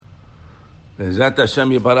Zat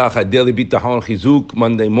Hashem Yibarach, Daily Bitachon Chizuk,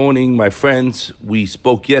 Monday morning. My friends, we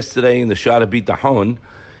spoke yesterday in the Shara Bitachon,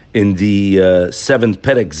 in the seventh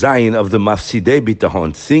Perek Zayin of the Mafsidei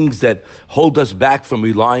Bitachon, things that hold us back from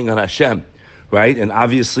relying on Hashem, right? And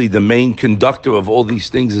obviously the main conductor of all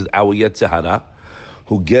these things is our Yetzer Hara,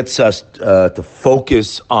 who gets us to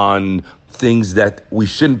focus on things that we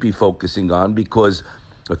shouldn't be focusing on, because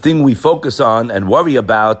the thing we focus on and worry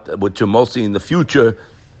about, which are mostly in the future,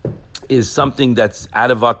 is something that's out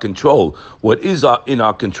of our control. What is in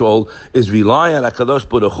our control is relying on HaKadosh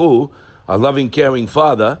Baruch Hu, our loving, caring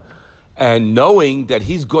Father, and knowing that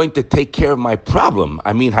He's going to take care of my problem.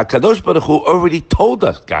 I mean, HaKadosh Baruch Hu already told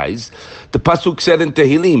us, guys. The Pasuk said in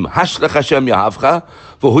Tehillim, Hashlech Hashem Yahavcha,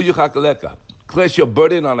 v'hu yichak leka. Place your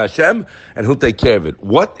burden on Hashem, and He'll take care of it.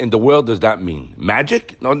 What in the world does that mean?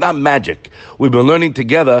 Magic? No, not magic. We've been learning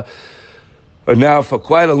together now for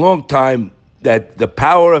quite a long time that the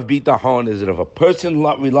power of bitachon is that if a person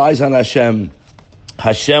relies on Hashem,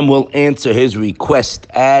 Hashem will answer his request,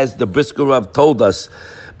 as the Brisker Rav told us.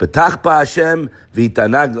 Betach ba Hashem,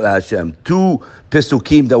 v'tanag la Hashem. Two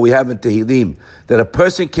Pesukim that we have in Tehillim, that a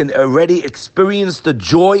person can already experience the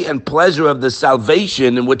joy and pleasure of the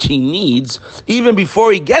salvation in which he needs, even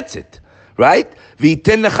before he gets it, right?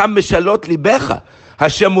 V'iten lecha meshalot libecha.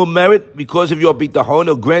 Hashem will merit, because of your bitachon,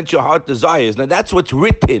 will grant your heart desires. Now that's what's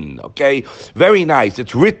written, okay? Very nice.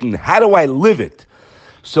 It's written. How do I live it?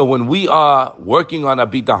 So when we are working on our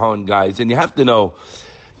bitachon, guys, and you have to know,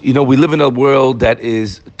 we live in a world that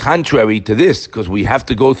is contrary to this, because we have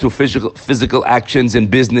to go through physical actions in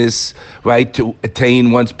business, right, to attain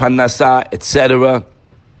one's parnasa, etc.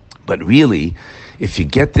 But really, if you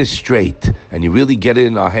get this straight and you really get it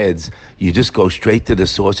in our heads, you just go straight to the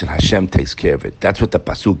source and Hashem takes care of it. That's what the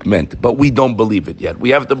Pasuk meant. But we don't believe it yet.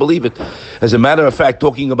 We have to believe it. As a matter of fact,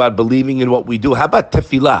 talking about believing in what we do, how about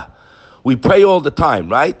tefillah? We pray all the time,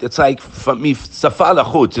 right? It's like, for me, safa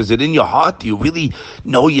lachutz. Is it in your heart? Do you really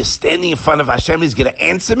know you're standing in front of Hashem? He's going to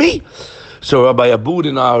answer me? So Rabbi Abud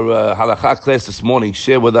in our halakha class this morning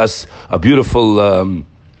shared with us a beautiful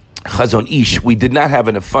Chazon Ish. We did not have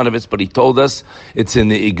it in front of us, but he told us it's in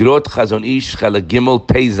the Igrot Chazon Ish Chelek Gimel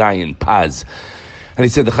Pei Zayin Paz. And he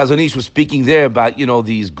said the Chazon Ish was speaking there about,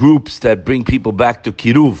 these groups that bring people back to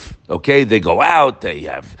Kiruv. Okay, they go out, they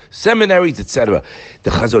have seminaries, etc.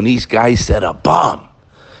 The Chazon Ish guy said a bomb.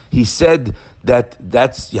 He said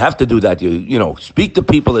that's you have to do that. You speak to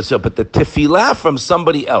people, etc. But the tefillah from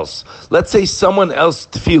somebody else. Let's say someone else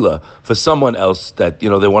tefillah for someone else that they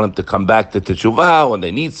want them to come back to teshuvah when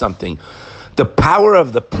they need something. The power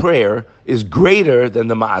of the prayer is greater than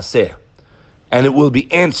the maaseh, and it will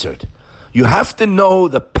be answered. You have to know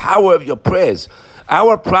the power of your prayers.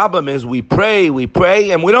 Our problem is we pray,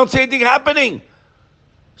 and we don't see anything happening.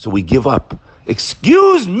 So we give up.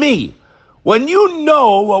 Excuse me. When you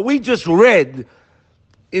know what we just read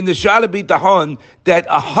in the Shara Bitachon, that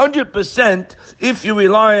 100% if you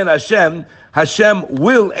rely on Hashem, Hashem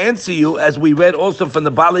will answer you, as we read also from the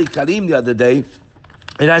Bali Karim the other day.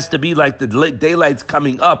 It has to be like the daylight's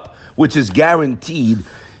coming up, which is guaranteed.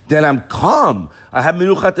 Then I'm calm. I have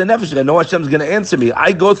minuchat nefesh. I know Hashem's going to answer me.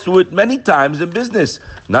 I go through it many times in business.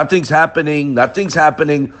 Nothing's happening.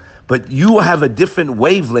 But you have a different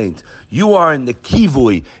wavelength. You are in the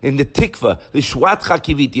kivui, in the tikva, the shwatcha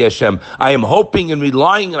kiviti Hashem. I am hoping and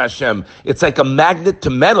relying on Hashem. It's like a magnet to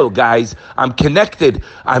metal, guys. I'm connected.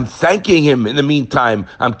 I'm thanking Him in the meantime.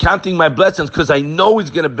 I'm counting my blessings because I know He's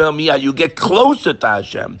going to bail me out. You get closer to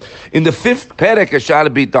Hashem. In the fifth perek of Shara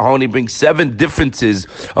Bitachon, he brings 7 differences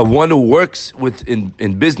of one who works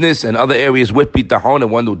in business and other areas with bitachon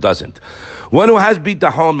and one who doesn't. One who has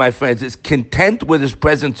bitachon, my friends, is content with his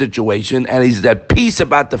present situation and he's at peace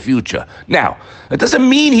about the future. Now, it doesn't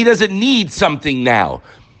mean he doesn't need something now,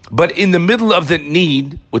 but in the middle of the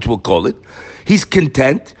need, which we'll call it, he's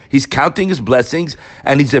content, he's counting his blessings,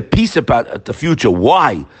 and he's at peace about the future.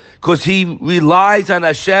 Why? Because he relies on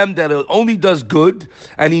Hashem that only does good,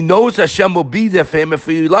 and he knows Hashem will be there for him if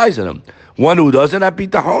he relies on Him. One who doesn't have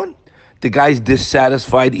bitachon, the guy's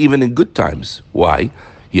dissatisfied even in good times. Why?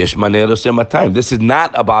 Yesh manero sematayim. This is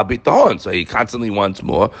not about bitachon, so he constantly wants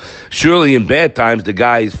more. Surely in bad times, the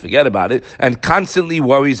guys forget about it and constantly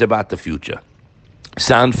worries about the future.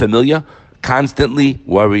 Sound familiar? Constantly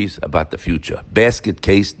worries about the future. Basket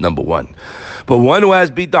case number 1. But one who has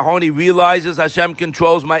bitachon, he realizes Hashem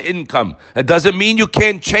controls my income. It doesn't mean you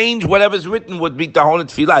can't change whatever's written with bitachon and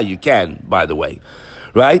tefillah. You can, by the way.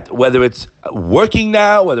 Right? Whether it's working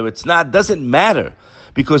now, whether it's not, doesn't matter.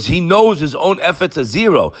 Because he knows his own efforts are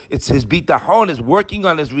zero. It's his bitachon is working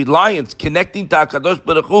on his reliance, connecting to HaKadosh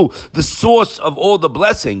Baruch Hu, the source of all the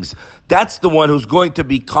blessings. That's the one who's going to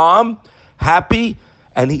be calm, happy,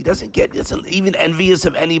 and he doesn't even envious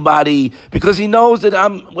of anybody because he knows that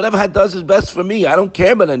whatever I does is best for me. I don't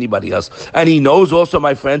care about anybody else. And he knows also,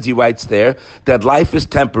 my friends, he writes there, that life is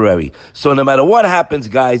temporary. So no matter what happens,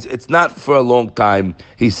 guys, it's not for a long time.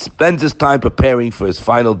 He spends his time preparing for his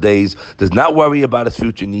final days, does not worry about his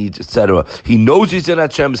future needs, etc. He knows he's in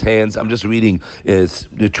Hashem's hands. I'm just reading,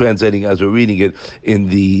 you're translating as we're reading it in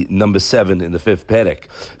the number 7 in the 5th Perek.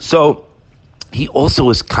 So he also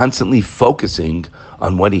is constantly focusing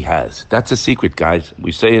on what he has. That's a secret, guys.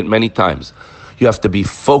 We say it many times. You have to be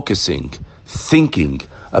focusing, thinking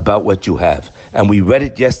about what you have. And we read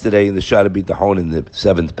it yesterday in the Shara Bitachon in the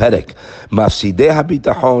 7th Perek. Mafsidei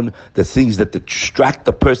HaBitachon, the things that distract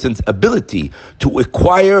the person's ability to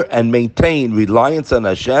acquire and maintain reliance on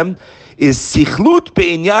Hashem, is sichlut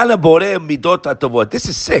be'inyan boreh midot hatovot. This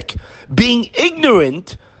is sick. Being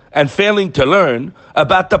ignorant and failing to learn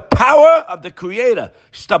about the power of the Creator,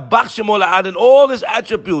 Shtabach Shemo La'ad, and all his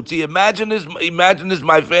attributes. He imagined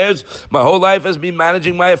my affairs. My whole life has been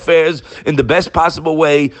managing my affairs in the best possible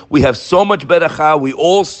way. We have so much beracha. We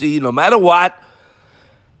all see, no matter what.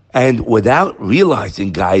 And without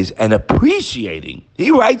realizing, guys, and appreciating,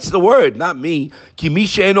 he writes the word, not me. Ki mi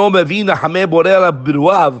she'eno mevin ha'hameh boreh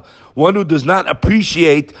b'ruav, one who does not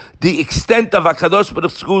appreciate the extent of HaKadosh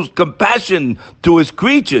Baruch Hu's compassion to his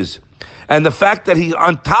creatures, and the fact that he's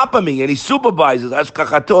on top of me and he supervises,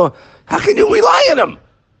 Ashkachato, how can you rely on him?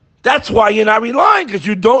 That's why you're not relying, because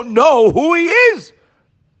you don't know who he is.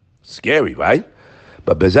 Scary, right?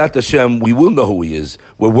 But Bezat Hashem, we will know who he is.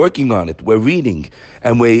 We're working on it. We're reading.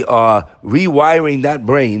 And we are rewiring that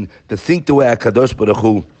brain to think the way HaKadosh Baruch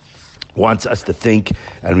Hu wants us to think.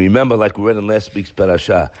 And remember, like we read in last week's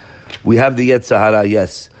parasha, we have the Yetzer Hara,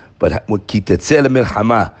 yes. But when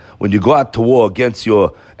you go out to war against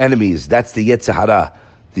your enemies, that's the Yetzer Hara.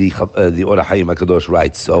 The Or HaChaim HaKadosh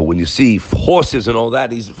writes. So when you see horses and all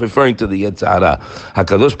that, he's referring to the Yetzer Hara.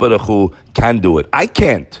 HaKadosh Baruch Hu can do it. I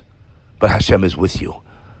can't. But Hashem is with you.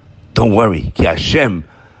 Don't worry. Ki Hashem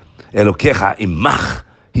Elokecha imach.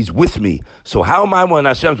 He's with me. So how am I when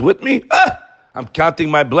Hashem's with me? I'm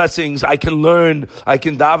counting my blessings. I can learn. I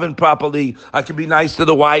can daven properly. I can be nice to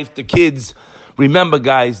the wife, the kids. Remember,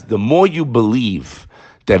 guys, the more you believe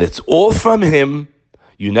that it's all from Him,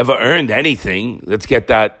 you never earned anything. Let's get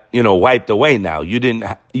that, wiped away now. You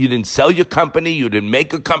didn't sell your company. You didn't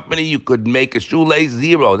make a company. You could make a shoelace,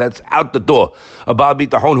 zero. That's out the door. A Baal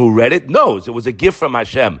Bitachon who read it knows it was a gift from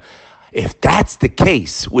Hashem. If that's the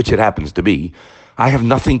case, which it happens to be, I have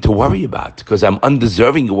nothing to worry about because I'm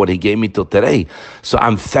undeserving of what He gave me till today. So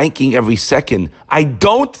I'm thanking every second. I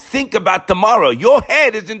don't think about tomorrow. Your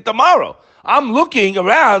head is in tomorrow. I'm looking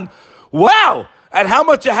around. Wow. At how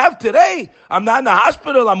much I have today. I'm not in the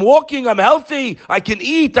hospital. I'm walking. I'm healthy. I can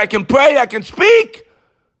eat. I can pray. I can speak.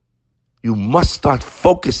 You must start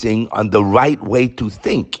focusing on the right way to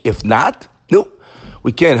think. If not, no,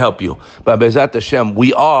 we can't help you. But Bezat Hashem,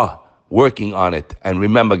 we are working on it. And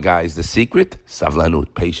remember, guys, the secret,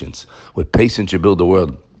 savlanut, patience. With patience, you build the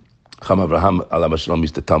world. Cham Avraham Alav Shalom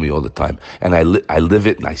used to tell me all the time. And I live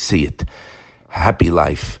it and I see it. Happy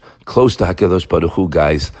life. Close to HaKadosh Baruch Hu,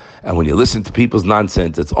 guys. And when you listen to people's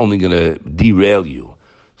nonsense, it's only going to derail you.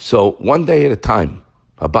 So one day at a time.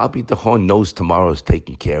 Baal Bitachon knows tomorrow is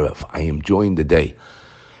taken care of. I am enjoying the day.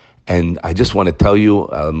 And I just want to tell you,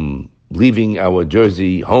 I'm leaving our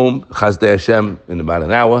Jersey home, Chazdei Hashem, in about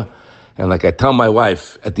an hour. And like I tell my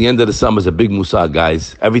wife, at the end of the summer is a big musag,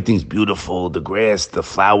 guys. Everything's beautiful, the grass, the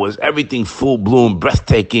flowers, everything full bloom,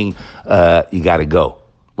 breathtaking. You got to go.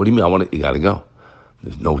 What do you mean? You got to go.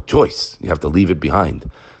 There's no choice. You have to leave it behind.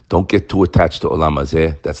 Don't get too attached to Olam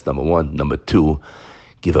Hazeh. That's number one. Number two,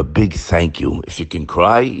 give a big thank you. If you can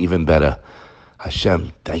cry, even better.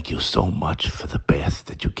 Hashem, thank you so much for the bath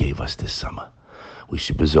that you gave us this summer. We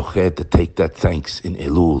should be zocher to take that thanks in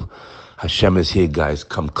Elul. Hashem is here, guys.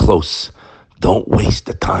 Come close. Don't waste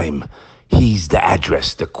the time. He's the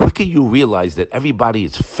address. The quicker you realize that everybody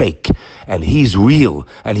is fake and He's real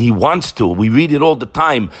and He wants to, we read it all the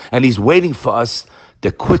time, and He's waiting for us,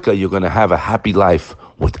 the quicker you're going to have a happy life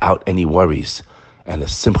without any worries and a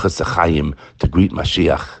simchas achayim to greet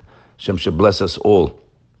Mashiach. Hashem should bless us all.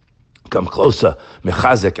 Come closer,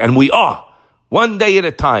 mechazek, and we are, one day at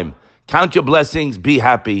a time. Count your blessings, be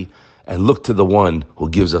happy, and look to the one who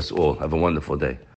gives us all. Have a wonderful day.